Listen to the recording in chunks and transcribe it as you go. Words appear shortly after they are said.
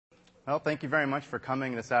Well, thank you very much for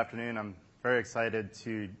coming this afternoon. I'm very excited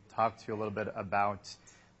to talk to you a little bit about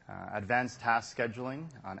advanced task scheduling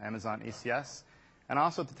on Amazon ECS, and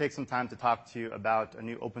also to take some time to talk to you about a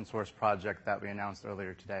new open source project that we announced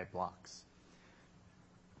earlier today, Blocks.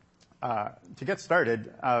 To get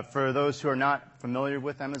started, for those who are not familiar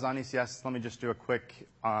with Amazon ECS, let me just do a quick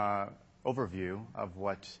overview of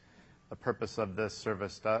what the purpose of this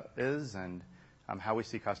service is and how we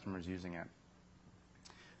see customers using it.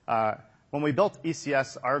 When we built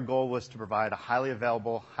ECS, our goal was to provide a highly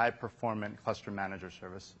available, high-performant cluster manager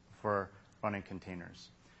service for running containers.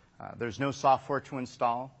 There's no software to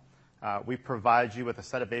install. We provide you with a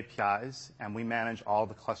set of APIs, and we manage all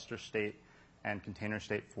the cluster state and container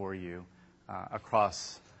state for you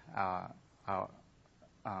across our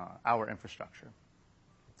infrastructure.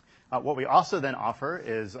 What we also then offer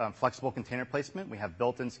is flexible container placement. We have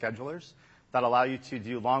built-in schedulers that allow you to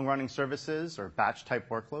do long-running services or batch-type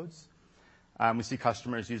workloads. We see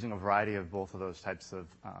customers using a variety of both of those types of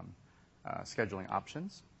scheduling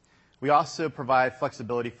options. We also provide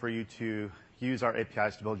flexibility for you to use our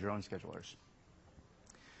APIs to build your own schedulers.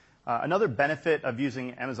 Another benefit of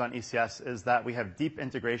using Amazon ECS is that we have deep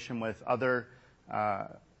integration with other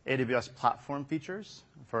AWS platform features.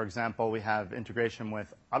 For example, we have integration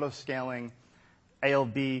with auto-scaling,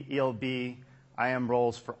 ALB, ELB, IAM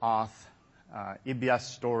roles for auth, EBS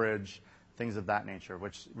storage, things of that nature,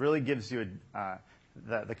 which really gives you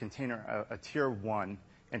the container a tier 1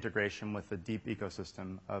 integration with the deep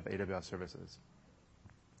ecosystem of AWS services.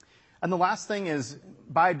 And the last thing is,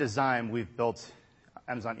 by design, we've built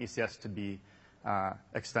Amazon ECS to be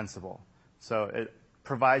extensible. So it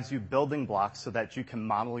provides you building blocks so that you can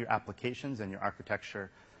model your applications and your architecture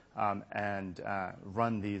and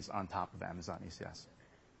run these on top of Amazon ECS.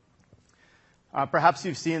 Perhaps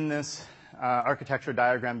you've seen this architecture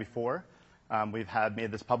diagram before. We've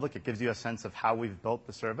made this public. It gives you a sense of how we've built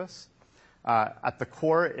the service. At the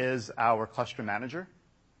core is our cluster manager.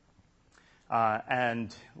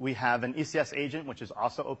 And we have an ECS agent, which is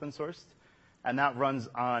also open sourced. And that runs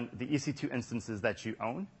on the EC2 instances that you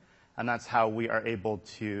own. And that's how we are able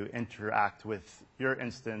to interact with your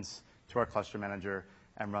instance to our cluster manager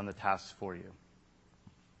and run the tasks for you.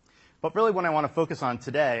 But really what I want to focus on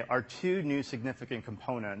today are two new significant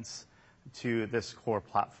components to this core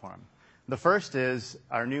platform. The first is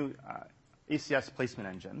our new ECS placement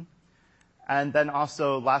engine. And then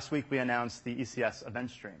also last week we announced the ECS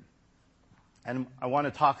event stream. And I want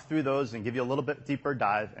to talk through those and give you a little bit deeper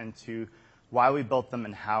dive into why we built them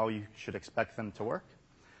and how you should expect them to work.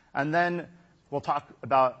 And then we'll talk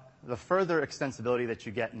about the further extensibility that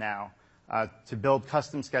you get now to build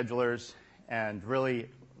custom schedulers and really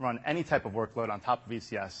run any type of workload on top of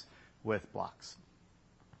ECS with Blocks.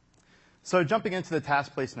 So jumping into the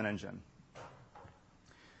task placement engine.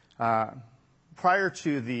 Prior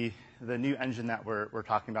to the new engine that we're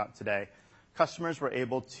talking about today, customers were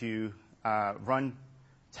able to run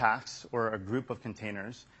tasks or a group of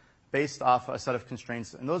containers based off a set of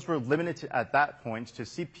constraints, and those were limited at that point to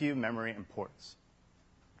CPU, memory, and ports.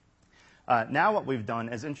 Now what we've done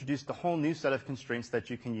is introduced a whole new set of constraints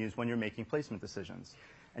that you can use when you're making placement decisions.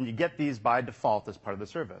 And you get these by default as part of the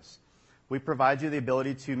service. We provide you the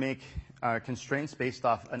ability to make constraints based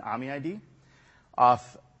off an AMI ID,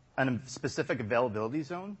 off a specific availability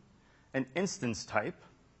zone, an instance type,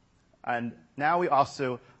 and now we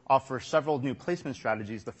also offer several new placement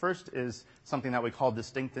strategies. The first is something that we call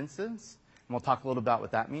distinct instance, and we'll talk a little about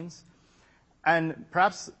what that means. And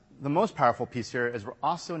perhaps the most powerful piece here is we're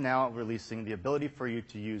also now releasing the ability for you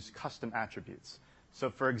to use custom attributes. So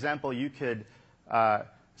for example, you could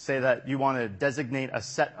say that you want to designate a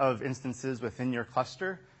set of instances within your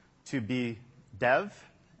cluster to be dev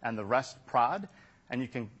and the rest prod, and you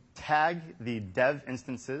can tag the dev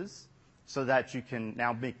instances so that you can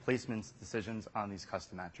now make placement decisions on these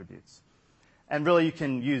custom attributes. And really, you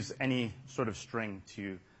can use any sort of string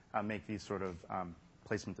to make these sort of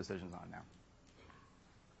placement decisions on now.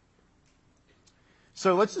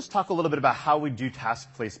 So let's just talk a little bit about how we do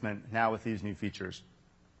task placement now with these new features.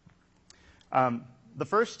 The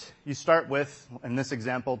first, you start with, in this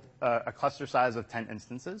example, a cluster size of 10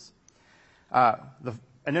 instances. The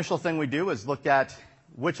initial thing we do is look at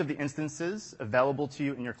which of the instances available to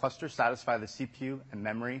you in your cluster satisfy the CPU and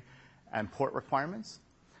memory and port requirements.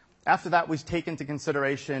 After that, we take into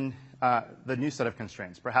consideration the new set of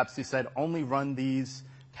constraints. Perhaps you said only run these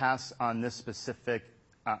tasks on this specific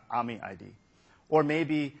AMI ID. Or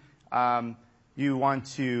maybe you want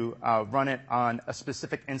to run it on a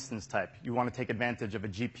specific instance type. You want to take advantage of a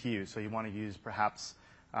GPU, so you want to use perhaps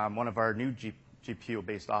one of our new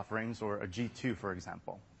GPU-based offerings or a G2, for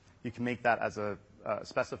example. You can make that as a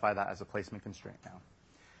specify that as a placement constraint now.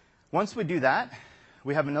 Once we do that,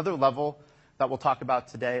 we have another level that we'll talk about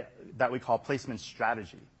today that we call placement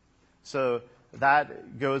strategy. So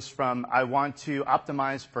that goes from I want to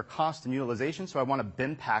optimize for cost and utilization, so I want to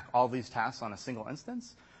bin pack all these tasks on a single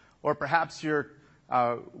instance. Or perhaps you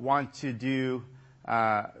want to do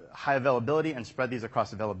high availability and spread these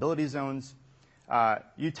across availability zones.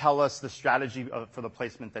 You tell us the strategy for the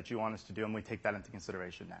placement that you want us to do, and we take that into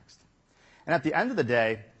consideration next. And at the end of the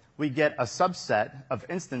day, we get a subset of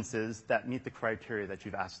instances that meet the criteria that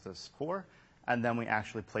you've asked us for, and then we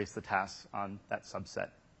actually place the tasks on that subset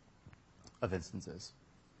of instances.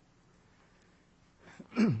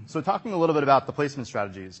 So talking a little bit about the placement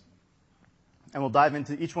strategies, and we'll dive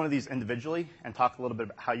into each one of these individually and talk a little bit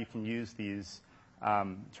about how you can use these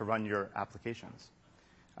to run your applications.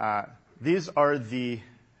 These are the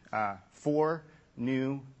 4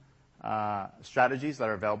 new strategies that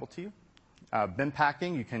are available to you. Bin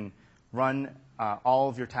packing, you can run all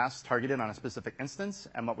of your tasks targeted on a specific instance.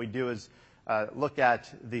 And what we do is look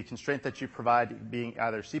at the constraint that you provide being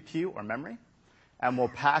either CPU or memory. And we'll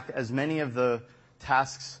pack as many of the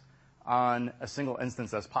tasks on a single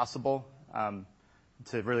instance as possible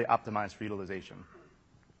to really optimize for utilization.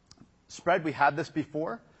 Spread, we had this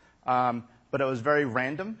before, but it was very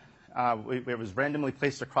random. It was randomly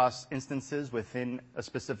placed across instances within a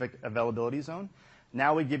specific availability zone.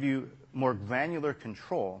 Now we give you more granular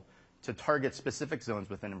control to target specific zones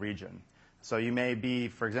within a region. So you may be,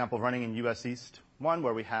 for example, running in US East 1,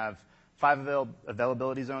 where we have 5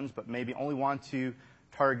 availability zones, but maybe only want to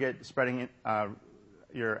target spreading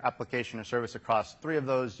your application or service across 3 of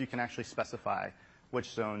those. You can actually specify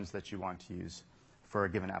which zones that you want to use for a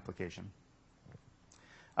given application.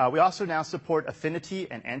 We also now support affinity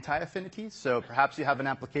and anti-affinity. So perhaps you have an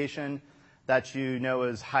application that you know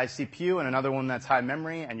is high CPU and another one that's high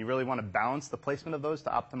memory, and you really want to balance the placement of those to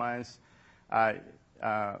optimize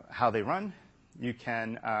how they run. You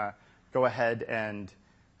can go ahead and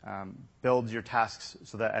build your tasks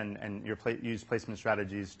so that and use placement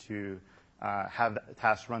strategies to have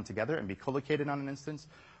tasks run together and be co-located on an instance.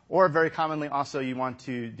 Or very commonly also you want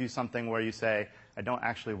to do something where you say, I don't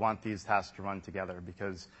actually want these tasks to run together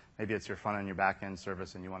because maybe it's your front end, your back end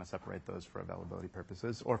service, and you want to separate those for availability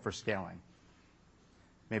purposes or for scaling.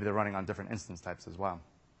 Maybe they're running on different instance types as well.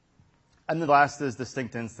 And the last is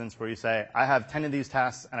distinct instance, where you say, I have 10 of these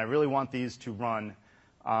tasks, and I really want these to run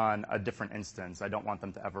on a different instance. I don't want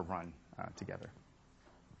them to ever run together.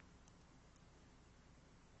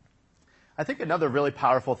 I think another really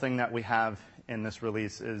powerful thing that we have in this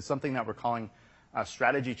release is something that we're calling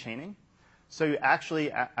strategy chaining. So you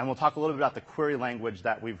actually, and we'll talk a little bit about the query language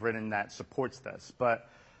that we've written that supports this, but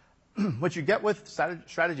what you get with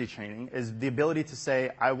strategy chaining is the ability to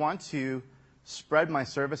say, I want to spread my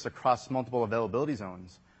service across multiple availability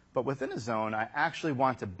zones, but within a zone, I actually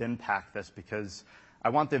want to bin pack this because I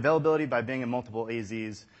want the availability by being in multiple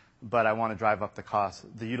AZs, but I want to drive up the cost,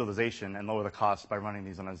 the utilization, and lower the cost by running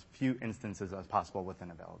these on as few instances as possible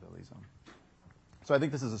within availability zone. So I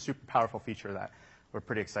think this is a super powerful feature that we're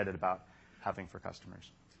pretty excited about having for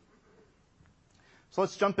customers. So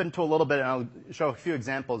let's jump into a little bit, and I'll show a few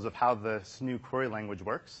examples of how this new query language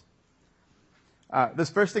works. This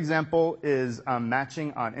first example is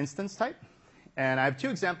matching on instance type. And I have 2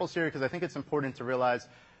 examples here because I think it's important to realize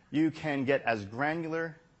you can get as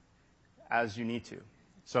granular as you need to.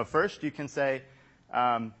 So first, you can say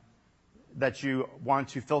that you want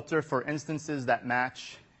to filter for instances that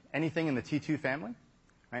match anything in the T2 family.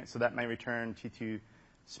 Right? So that might return T2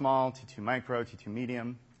 small, T2 micro, T2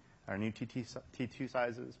 medium, or new T2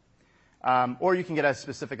 sizes. Or you can get as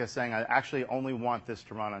specific as saying, I actually only want this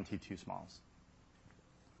to run on T2 smalls.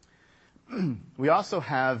 We also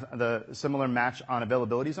have the similar match on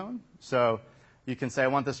availability zone. So you can say, I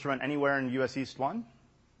want this to run anywhere in US East 1,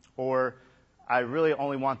 or I really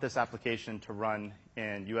only want this application to run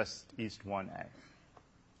in US East 1A.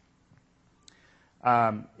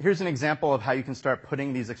 Here's an example of how you can start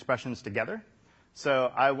putting these expressions together.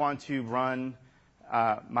 So I want to run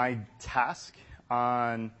my task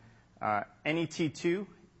on any T2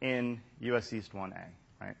 in US East 1A,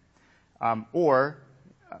 right? Or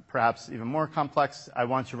perhaps even more complex, I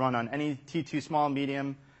want to run on any T2 small,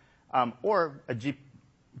 medium, or a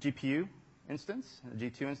GPU instance, a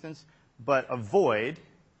G2 instance, but avoid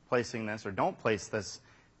placing this, or don't place this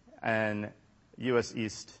in US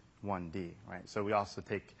East 1D, right? So we also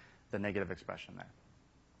take the negative expression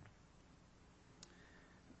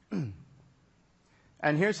there.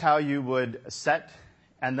 And here's how you would set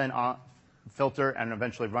and then filter and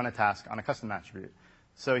eventually run a task on a custom attribute.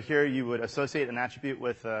 So here you would associate an attribute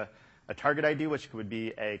with a target ID, which would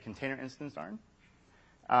be a container instance ARN.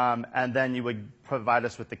 and then you would provide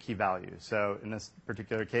us with the key value. So in this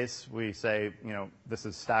particular case, we say, this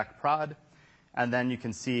is stack prod, and then you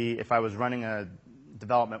can see if I was running a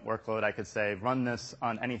development workload, I could say, run this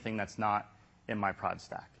on anything that's not in my prod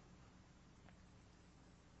stack.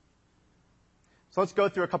 So let's go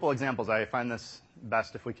through a couple examples. I find this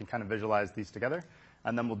best if we can kind of visualize these together,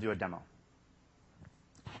 and then we'll do a demo.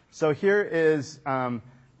 So here is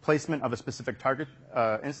placement of a specific target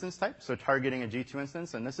instance type, so targeting a G2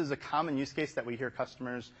 instance. And this is a common use case that we hear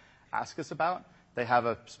customers ask us about. They have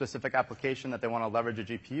a specific application that they want to leverage a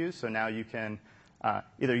GPU, so now you can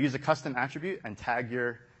either use a custom attribute and tag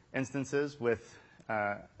your instances with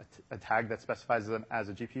a tag that specifies them as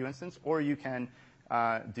a GPU instance, or you can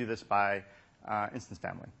do this by instance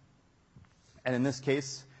family. And in this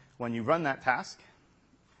case, when you run that task,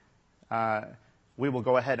 we will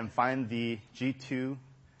go ahead and find the G2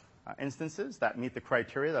 instances that meet the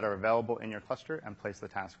criteria that are available in your cluster and place the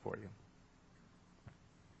task for you.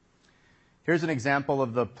 Here's an example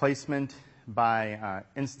of the placement by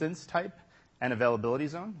instance type and availability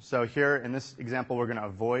zone. So here in this example, we're going to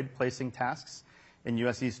avoid placing tasks in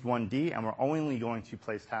US East 1D, and we're only going to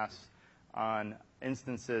place tasks on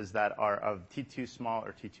instances that are of T2 small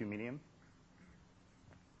or T2 medium.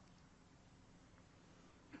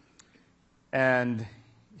 And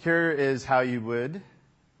here is how you would,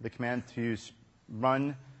 the command to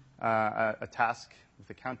run a task with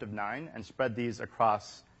a count of 9 and spread these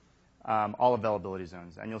across all availability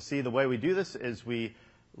zones. And you'll see the way we do this is we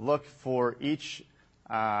look for each,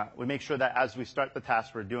 we make sure that as we start the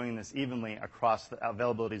task, we're doing this evenly across the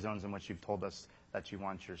availability zones in which you've told us that you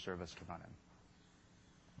want your service to run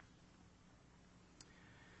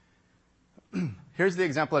in. Here's the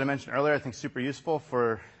example that I mentioned earlier, I think super useful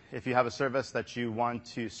for if you have a service that you want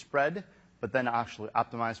to spread, but then actually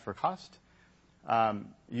optimize for cost.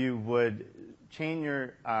 You would chain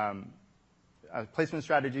your placement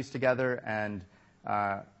strategies together and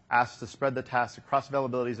ask to spread the tasks across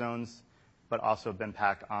availability zones, but also bin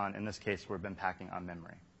pack on, in this case, we're bin packing on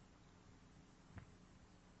memory.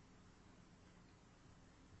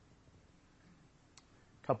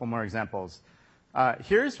 A couple more examples.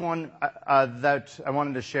 Here's one that I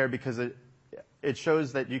wanted to share because it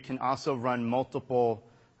shows that you can also run multiple,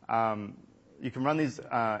 you can run these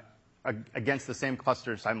against the same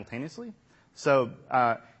cluster simultaneously. So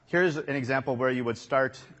here's an example where you would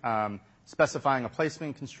start specifying a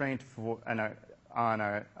placement constraint for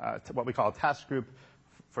on what we call a task group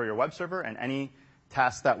for your web server, and any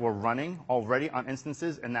tasks that were running already on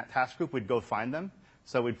instances in that task group, we'd go find them.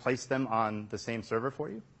 So we'd place them on the same server for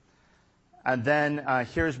you. And then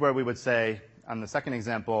here's where we would say, on the second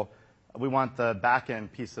example, we want the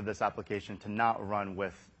backend piece of this application to not run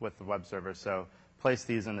with the web server. So place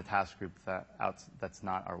these in the task group that's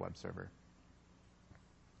not our web server.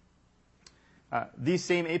 These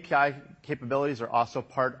same API capabilities are also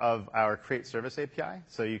part of our Create Service API.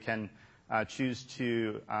 So you can choose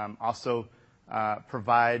to also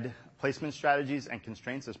provide placement strategies and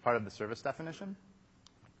constraints as part of the service definition.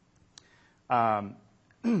 And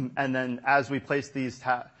then as we place these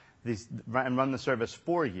and run the service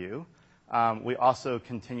for you, we also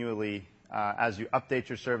continually, as you update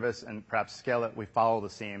your service and perhaps scale it, we follow the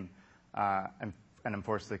same and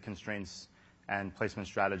enforce the constraints and placement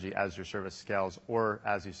strategy as your service scales or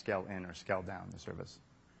as you scale in or scale down the service.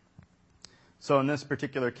 So in this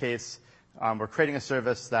particular case, we're creating a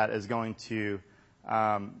service that is going to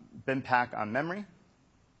bin pack on memory,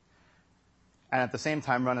 and at the same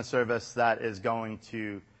time run a service that is going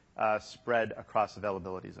to spread across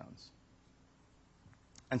availability zones.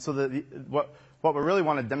 And so what we really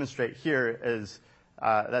want to demonstrate here is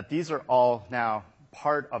that these are all now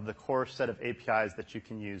part of the core set of APIs that you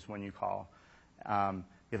can use when you call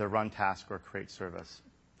either run task or create service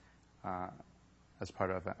as part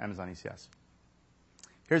of Amazon ECS.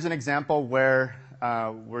 Here's an example where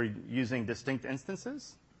we're using distinct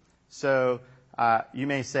instances. So you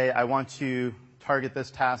may say, I want to target this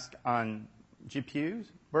task on GPU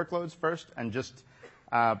workloads first and just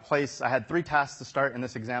place, I had 3 tasks to start in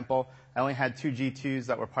this example. I only had 2 G2s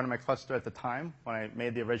that were part of my cluster at the time when I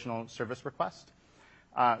made the original service request.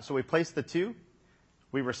 So we placed the 2.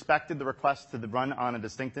 We respected the request to run on a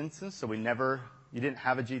distinct instance, so you didn't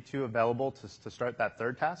have a G2 available to start that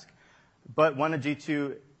 3rd task. But when a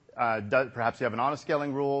G2 perhaps you have an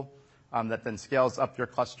auto-scaling rule that then scales up your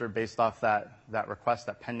cluster based off that request,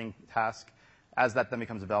 that pending task. As that then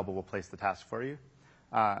becomes available, we'll place the task for you.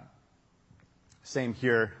 Same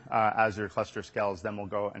here, as your cluster scales, then we'll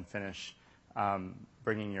go and finish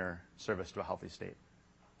bringing your service to a healthy state.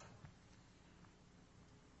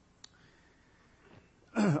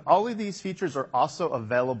 all of these features are also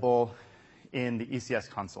available in the ECS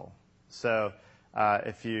console. So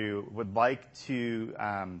if you would like to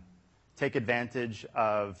take advantage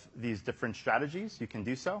of these different strategies, you can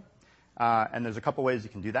do so. And there's a couple ways you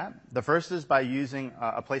can do that. The first is by using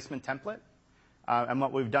a placement template. And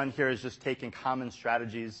what we've done here is just taken common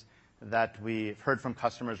strategies that we've heard from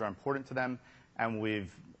customers are important to them, and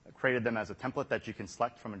we've created them as a template that you can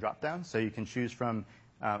select from a dropdown. So you can choose from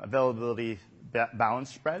availability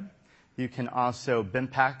balance spread. You can also bin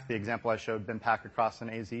pack, the example I showed, bin pack across an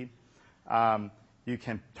AZ. You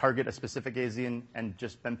can target a specific AZ and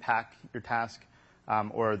just bin pack your task,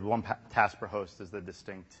 or the one task per host is the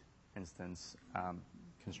distinct instance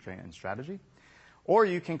constraint and strategy. Or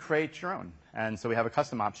you can create your own. And so we have a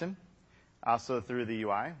custom option, also through the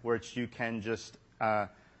UI, which you can just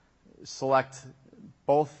select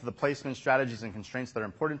both the placement strategies and constraints that are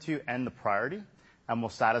important to you and the priority, and we'll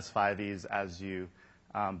satisfy these as you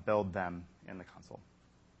build them in the console.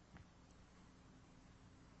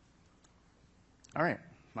 All right,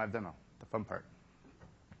 live demo, the fun part.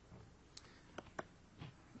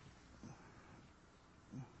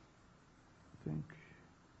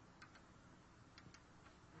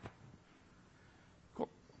 Cool.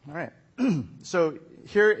 All right. So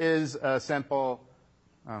here is a sample.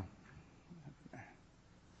 Oh.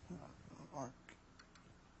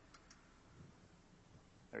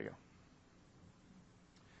 There you go.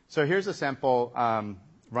 So here's a sample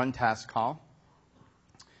run task call.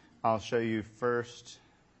 I'll show you first.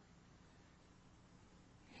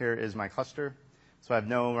 Here is my cluster. So I have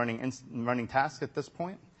no running task at this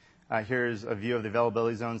point. Here's a view of the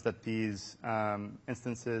availability zones that these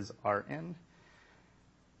instances are in.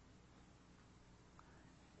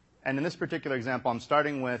 And in this particular example, I'm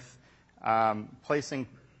starting with placing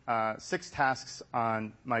 6 tasks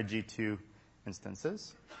on my G2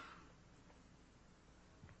 instances.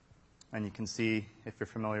 And you can see, if you're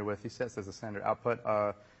familiar with ECS, there's a standard output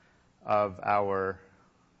of our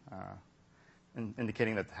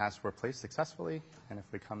indicating that the tasks were placed successfully. And if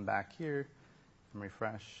we come back here and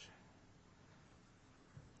refresh,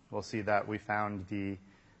 we'll see that we found the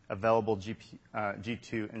available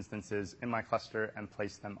G2 instances in my cluster and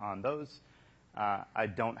placed them on those. I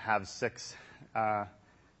don't have 6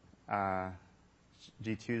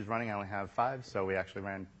 G2s running. I only have 5, so we actually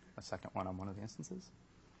ran a second one on one of the instances.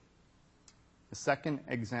 The second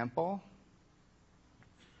example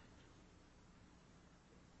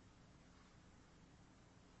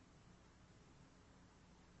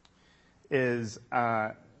is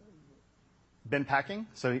bin packing.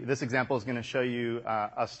 So this example is going to show you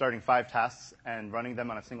us starting 5 tasks and running them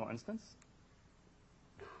on a single instance.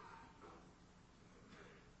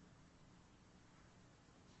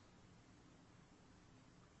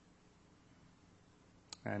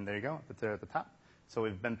 And there you go, it's there at the top. So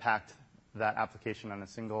we've bin packed that application on a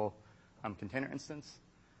single container instance.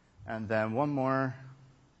 And then one more.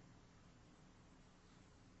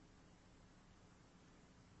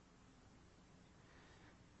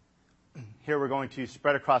 Here we're going to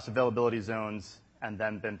spread across availability zones and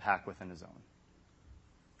then bin pack within a zone.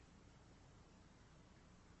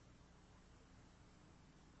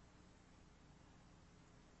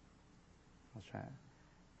 Let's try it.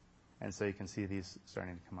 And so you can see these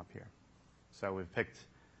starting to come up here. So we've picked,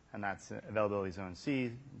 and that's availability zone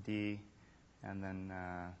C, D, and then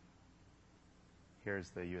here's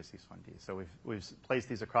the US East 1D. So we've placed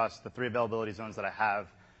these across the 3 availability zones that I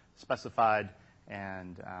have specified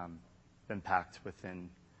and been packed within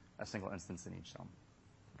a single instance in each zone.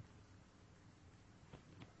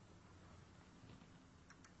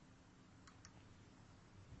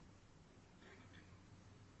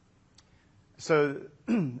 So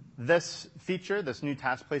this feature, this new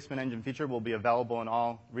task placement engine feature, will be available in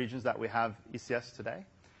all regions that we have ECS today.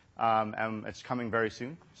 And it's coming very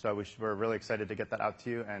soon. So we're really excited to get that out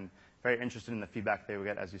to you and very interested in the feedback that we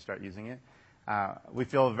get as you start using it. We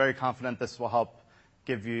feel very confident this will help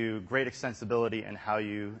give you great extensibility in how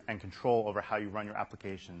you and control over how you run your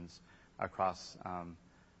applications across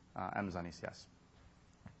Amazon ECS.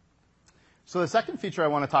 So the second feature I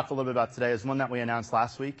want to talk a little bit about today is one that we announced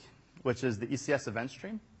last week, which is the ECS event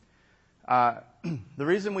stream. The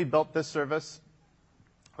reason we built this service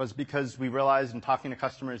was because we realized in talking to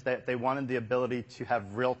customers that they wanted the ability to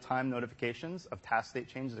have real-time notifications of task state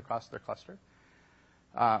changes across their cluster.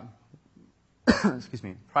 Excuse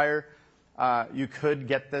me. Prior, you could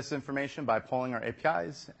get this information by polling our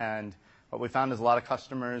APIs, and what we found is a lot of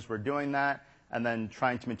customers were doing that and then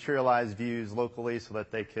trying to materialize views locally so that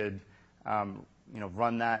they could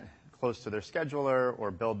run that close to their scheduler or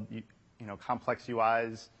build complex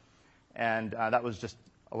UIs. And that was just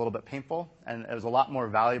a little bit painful, and it was a lot more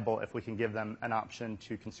valuable if we can give them an option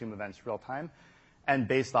to consume events real time and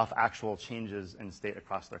based off actual changes in state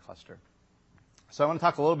across their cluster. So I want to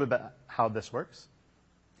talk a little bit about how this works.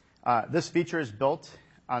 This feature is built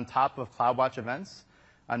on top of CloudWatch Events,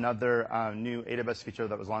 another new AWS feature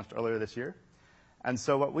that was launched earlier this year. And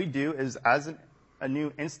so what we do is as a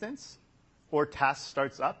new instance or task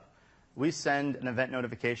starts up, we send an event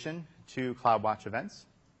notification to CloudWatch Events.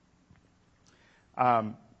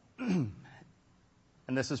 And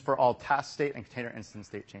this is for all task state and container instance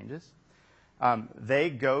state changes. They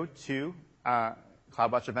go to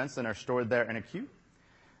CloudWatch Events and are stored there in a queue.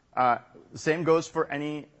 The same goes for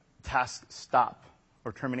any task stop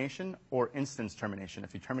or termination or instance termination.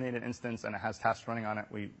 If you terminate an instance and it has tasks running on it,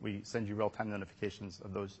 we send you real-time notifications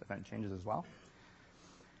of those event changes as well.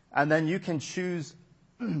 And then you can choose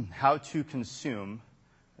how to consume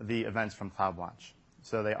the events from CloudWatch.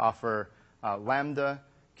 So they offer Lambda,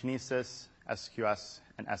 Kinesis, SQS,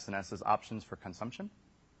 and SNS as options for consumption.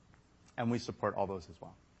 And we support all those as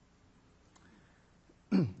well.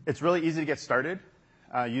 It's really easy to get started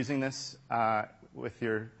using this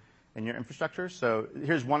in your infrastructure. So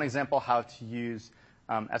here's one example how to use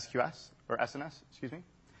SQS or SNS, excuse me.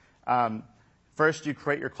 First, you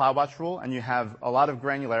create your CloudWatch rule, and you have a lot of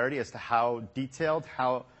granularity as to how detailed,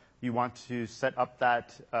 how you want to set up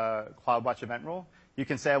that CloudWatch event rule. You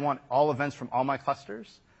can say, I want all events from all my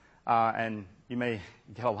clusters, and you may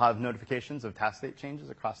get a lot of notifications of task state changes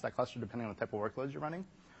across that cluster depending on the type of workloads you're running.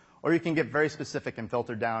 Or you can get very specific and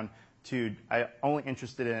filter down to I'm only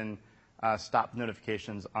interested in stop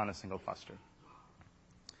notifications on a single cluster.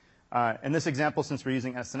 In this example, since we're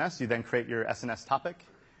using SNS, you then create your SNS topic,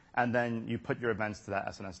 and then you put your events to that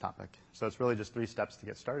SNS topic. So it's really just 3 steps to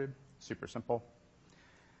get started. Super simple.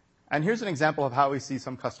 And here's an example of how we see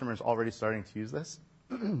some customers already starting to use this.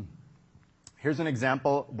 Here's an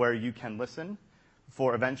example where you can listen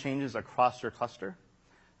for event changes across your cluster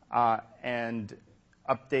and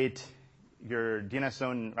update your DNS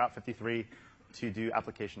zone Route 53 to do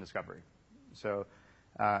application discovery. So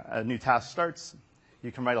a new task starts.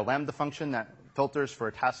 You can write a Lambda function that filters for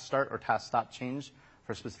a task start or task stop change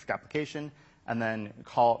for a specific application, and then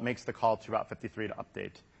makes the call to Route 53 to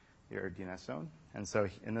update your DNS zone. And so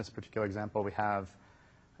in this particular example, we have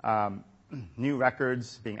new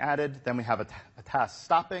records being added. Then we have a task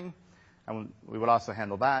stopping, and we would also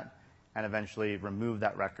handle that, and eventually remove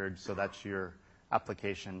that record so that your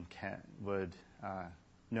application would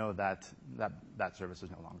know that that service is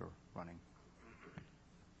no longer running.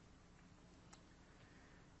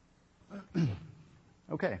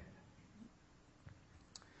 Okay.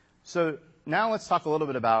 So now let's talk a little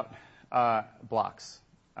bit about blocks.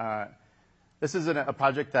 This is a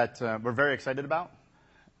project that we're very excited about,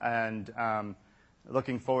 and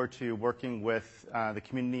looking forward to working with the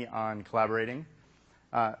community on collaborating.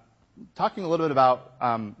 Talking a little bit about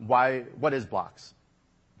what is blocks.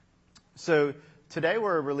 So today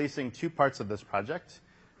we're releasing 2 parts of this project.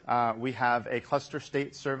 We have a cluster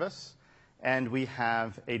state service, and we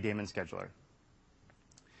have a daemon scheduler.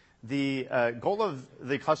 The goal of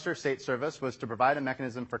the cluster state service was to provide a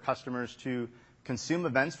mechanism for customers to consume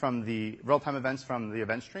events from the real-time events from the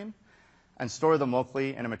event stream and store them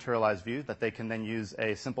locally in a materialized view that they can then use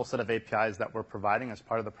a simple set of APIs that we're providing as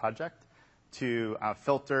part of the project to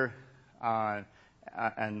filter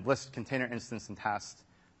and list container instance and task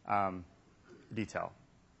detail.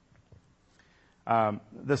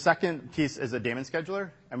 The second piece is a daemon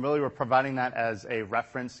scheduler, and really we're providing that as a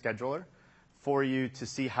reference scheduler for you to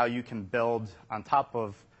see how you can build on top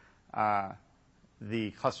of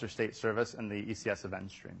the cluster state service and the ECS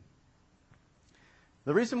event stream.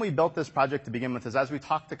 The reason we built this project to begin with is as we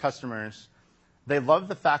talked to customers, they loved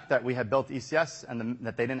the fact that we had built ECS and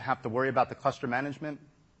that they didn't have to worry about the cluster management.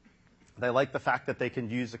 They liked the fact that they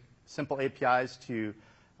can use simple APIs to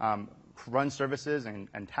run services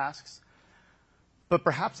and tasks. But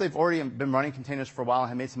perhaps they've already been running containers for a while and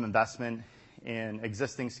have made some investment in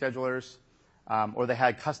existing schedulers, or they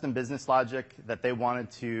had custom business logic that they wanted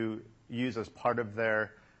to use as part of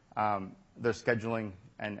their scheduling,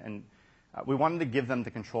 and we wanted to give them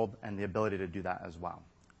the control and the ability to do that as well.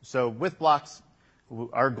 So with blocks,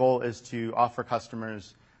 our goal is to offer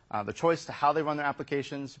customers the choice to how they run their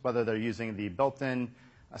applications, whether they're using the built-in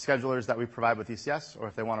schedulers that we provide with ECS, or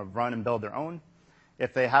if they want to run and build their own.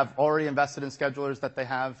 If they have already invested in schedulers that they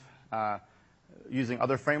have using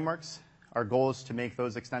other frameworks, our goal is to make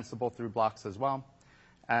those extensible through blocks as well.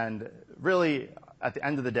 And really, at the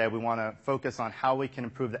end of the day, we want to focus on how we can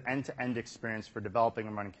improve the end-to-end experience for developing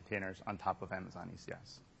and running containers on top of Amazon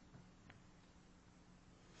ECS.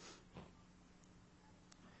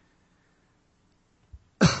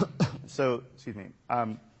 excuse me.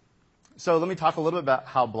 So let me talk a little bit about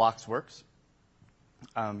how Blocks works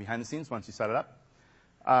behind the scenes once you set it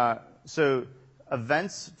up. So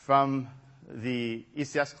events from the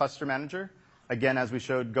ECS cluster manager, again, as we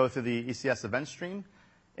showed, go through the ECS event stream.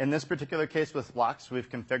 In this particular case with Blocks, we've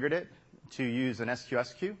configured it to use an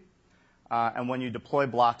SQS queue. And when you deploy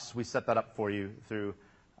Blocks, we set that up for you through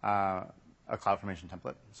a CloudFormation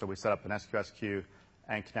template. So we set up an SQS queue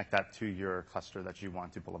and connect that to your cluster that you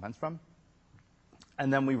want to pull events from.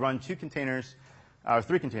 And then we run three containers,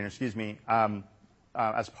 excuse me,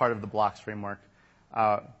 as part of the Blocks framework.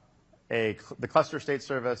 The cluster state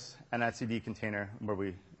service, an etcd container where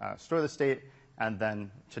we store the state, and then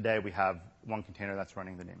today we have one container that's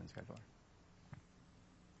running the daemon scheduler.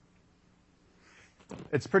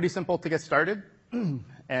 It's pretty simple to get started,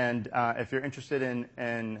 and if you're interested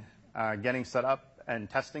in getting set up and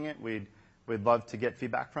testing it, we'd love to get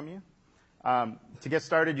feedback from you. To get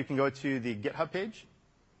started, you can go to the GitHub page.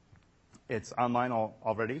 It's online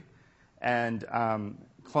already, and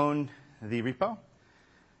clone the repo.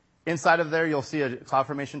 Inside of there, you'll see a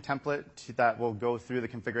CloudFormation template that will go through the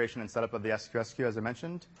configuration and setup of the SQS queue, as I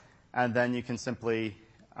mentioned, and then you can simply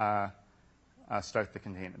start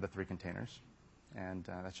the three containers, and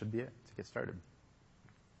that should be it to get started.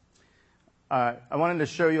 I wanted to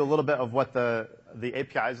show you a little bit of what the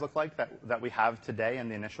APIs look like that we have today in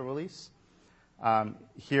the initial release.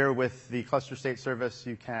 Here with the cluster state service,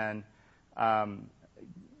 you can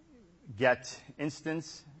get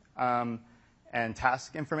instance and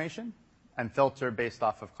task information and filter based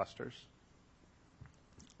off of clusters.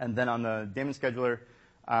 And then on the daemon scheduler,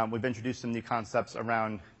 we've introduced some new concepts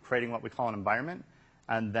around creating what we call an environment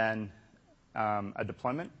and then a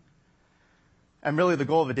deployment. And really the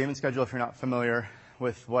goal of a daemon scheduler, if you're not familiar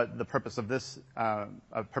with what the purpose of this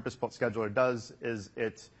purpose-built scheduler does, is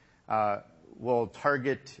it will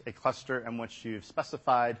target a cluster in which you've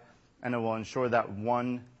specified, and it will ensure that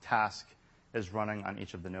one task is running on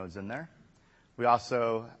each of the nodes in there. We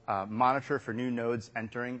also monitor for new nodes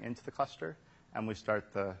entering into the cluster, and we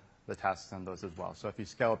start the tasks on those as well. So if you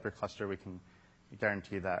scale up your cluster, we can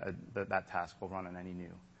guarantee that that task will run on any new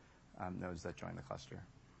nodes that join the cluster.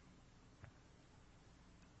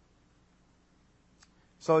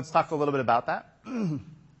 So let's talk a little bit about that.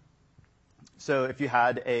 So if you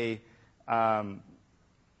had a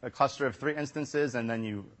cluster of 3 instances, and then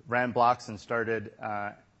you ran Blocks and started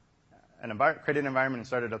created an environment and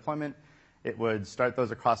started deployment, it would start those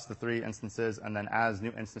across the 3 instances, and then as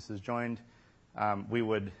new instances joined, we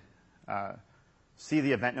would see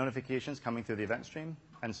the event notifications coming through the event stream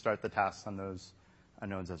and start the tasks on those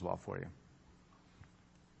nodes as well for you.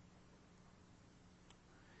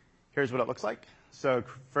 Here's what it looks like. So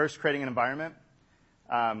first, creating an environment.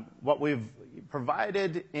 What we've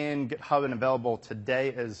provided in GitHub and available today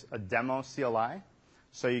is a demo CLI,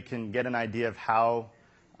 so you can get an idea of how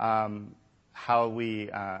the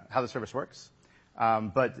service works.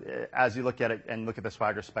 But as you look at it and look at the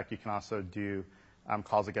Swagger spec, you can also do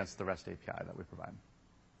calls against the REST API that we provide.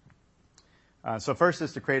 So first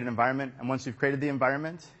is to create an environment, and once you've created the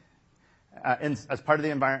environment, as part of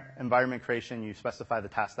the environment creation, you specify the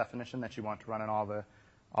task definition that you want to run on all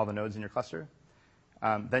the nodes in your cluster.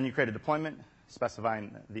 Then you create a deployment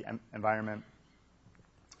specifying the environment.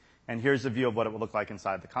 And here's a view of what it would look like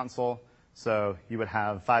inside the console. So you would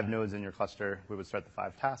have 5 nodes in your cluster. We would start the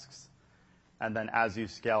 5 tasks. And then as you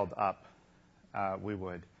scaled up, we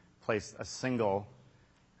would place a single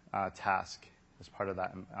task as part of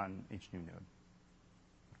that on each new node.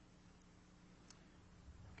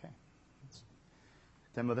 Okay. Let's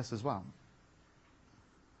demo this as well.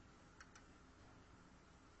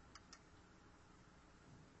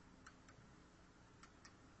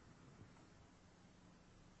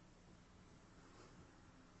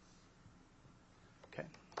 Okay.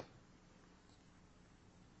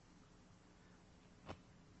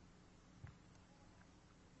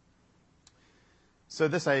 So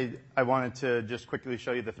this, I wanted to just quickly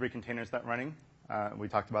show you the 3 containers that are running. We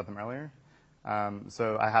talked about them earlier.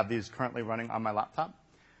 So I have these currently running on my laptop.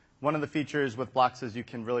 One of the features with Blocks is you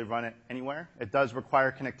can really run it anywhere. It does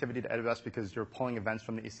require connectivity to AWS because you're pulling events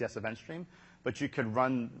from the ECS event stream, but you could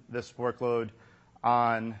run this workload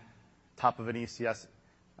on top of an ECS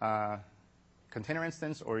container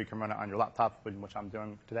instance, or you can run it on your laptop, which I'm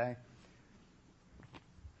doing today.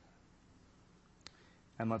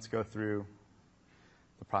 And let's go through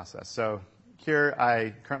the process. So here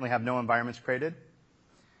I currently have no environments created,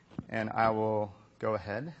 and I will go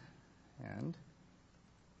ahead and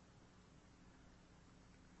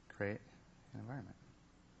create an environment.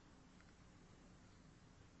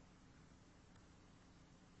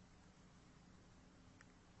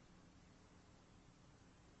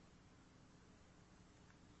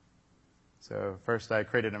 So first I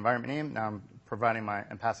created an environment name. Now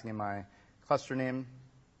I'm passing in my cluster name.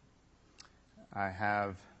 I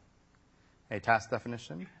have a task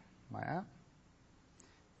definition, my app.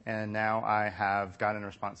 And now I have gotten a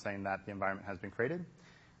response saying that the environment has been created.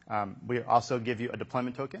 We also give you a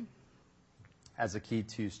deployment token as a key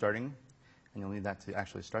to starting, and you'll need that to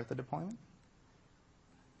actually start the deployment.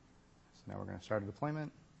 So now we're going to start a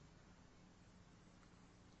deployment.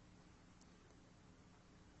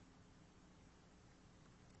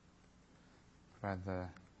 Provide the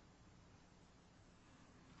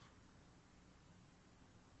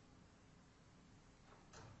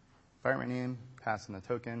environment name, pass in the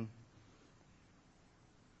token,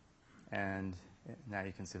 and now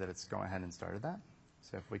you can see that it's going ahead and started that.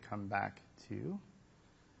 So if we come back to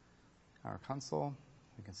our console,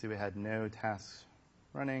 we can see we had no tasks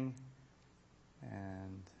running,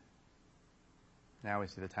 and now we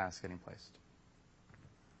see the task getting placed.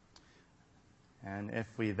 And if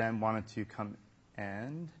we then wanted to come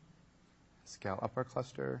and scale up our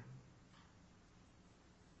cluster,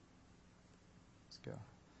 let's go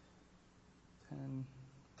 10.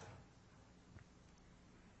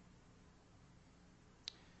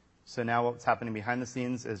 So now what's happening behind the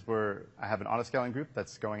scenes is I have an auto-scaling group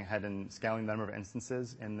that's going ahead and scaling the number of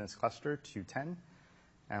instances in this cluster to 10.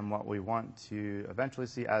 And what we want to eventually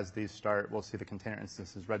see as these start, we'll see the container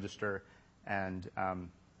instances register and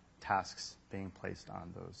tasks being placed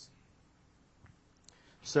on those.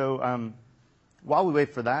 So while we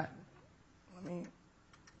wait for that, we'll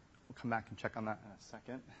come back and check on that in a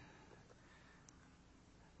second.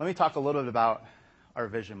 Let me talk a little bit about our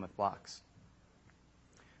vision with blocks.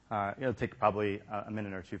 It'll take probably a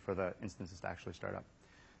minute or two for the instances to actually start up.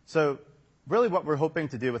 So really what we're hoping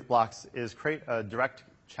to do with blocks is create a direct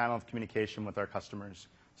channel of communication with our customers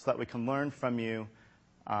so that we can learn from you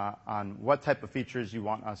on what type of features you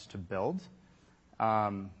want us to build.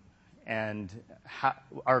 And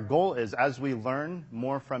our goal is, as we learn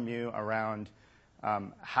more from you around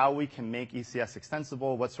how we can make ECS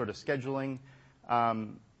extensible, what sort of scheduling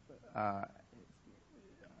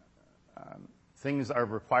things are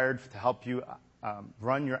required to help you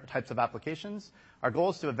run your types of applications. Our goal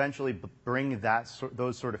is to eventually bring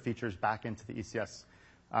those sort of features back into the ECS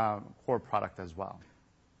core product as well.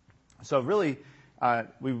 So really,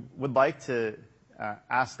 we would like to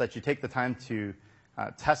ask that you take the time to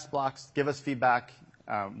test blocks, give us feedback.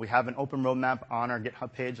 We have an open roadmap on our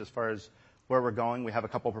GitHub page as far as where we're going. We have a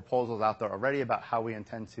couple proposals out there already about how we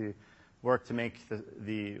intend to work to make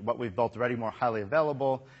what we've built already more highly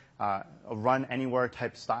available, a run anywhere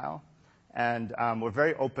type style. And we're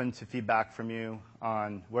very open to feedback from you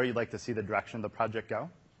on where you'd like to see the direction of the project go.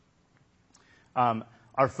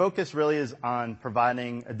 Our focus really is on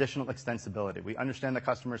providing additional extensibility. We understand that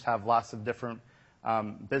customers have lots of different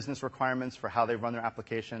business requirements for how they run their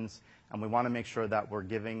applications, and we want to make sure that we're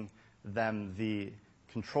giving them the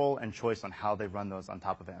control and choice on how they run those on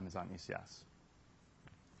top of Amazon ECS.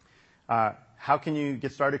 How can you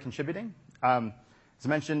get started contributing? As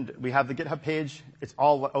mentioned, we have the GitHub page. It's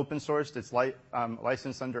all open sourced. It's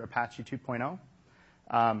licensed under Apache 2.0.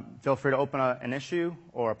 Feel free to open an issue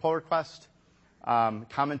or a pull request.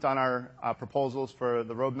 Comment on our proposals for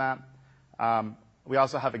the roadmap. We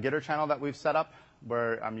also have a Gitter channel that we've set up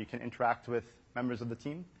where you can interact with members of the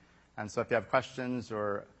team. And so if you have questions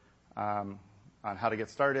or on how to get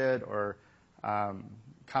started or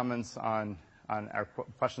comments on our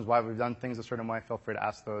questions why we've done things a certain way, feel free to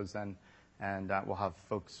ask those, and we'll have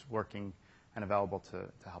folks working and available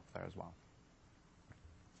to help there as well.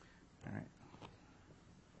 All right.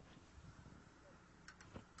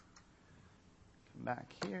 Come back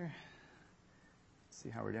here. See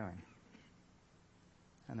how we're doing.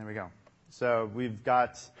 And there we go. So we've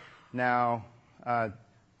got now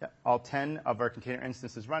all 10 of our container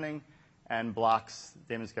instances running, and Blocks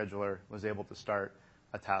Daemon Scheduler was able to start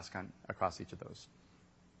a task across each of those.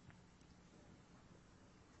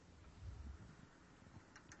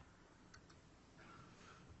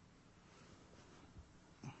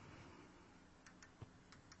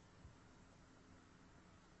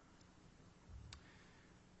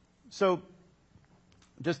 So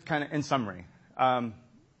just kind of in summary,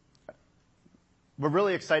 we're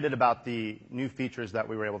really excited about the new features that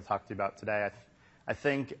we were able to talk to you about today. I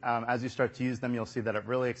think as you start to use them, you'll see that it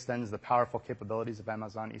really extends the powerful capabilities of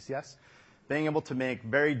Amazon ECS. Being able to make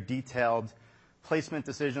very detailed placement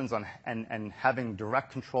decisions and having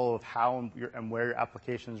direct control of how and where your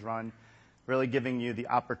applications run, really giving you the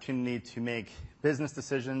opportunity to make business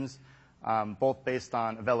decisions both based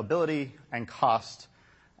on availability and cost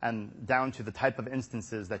and down to the type of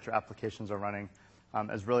instances that your applications are running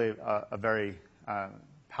is really a very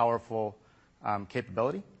powerful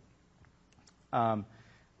capability.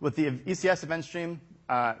 With the ECS event stream,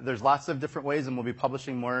 there's lots of different ways, and we'll be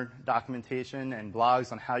publishing more documentation and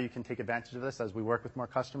blogs on how you can take advantage of this as we work with more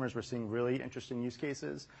customers. We're seeing really interesting use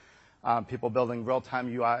cases, people building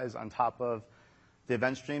real-time UIs on top of the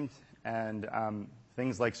event stream, and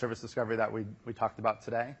things like service discovery that we talked about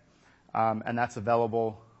today. And that's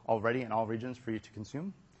available already in all regions for you to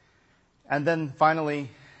consume. And then finally,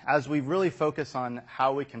 as we really focus on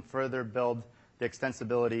how we can further build the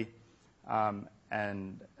extensibility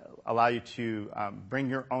and allow you to bring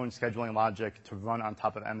your own scheduling logic to run on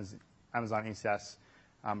top of Amazon ECS,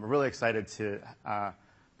 we're really excited to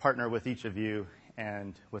partner with each of you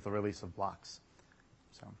and with the release of blocks.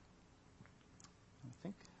 So I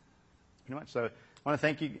think pretty much. So I want to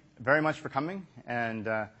thank you very much for coming. And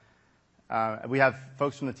we have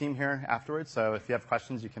folks from the team here afterwards. So if you have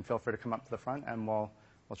questions, you can feel free to come up to the front, and we'll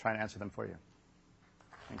try and answer them for you.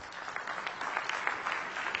 Thanks.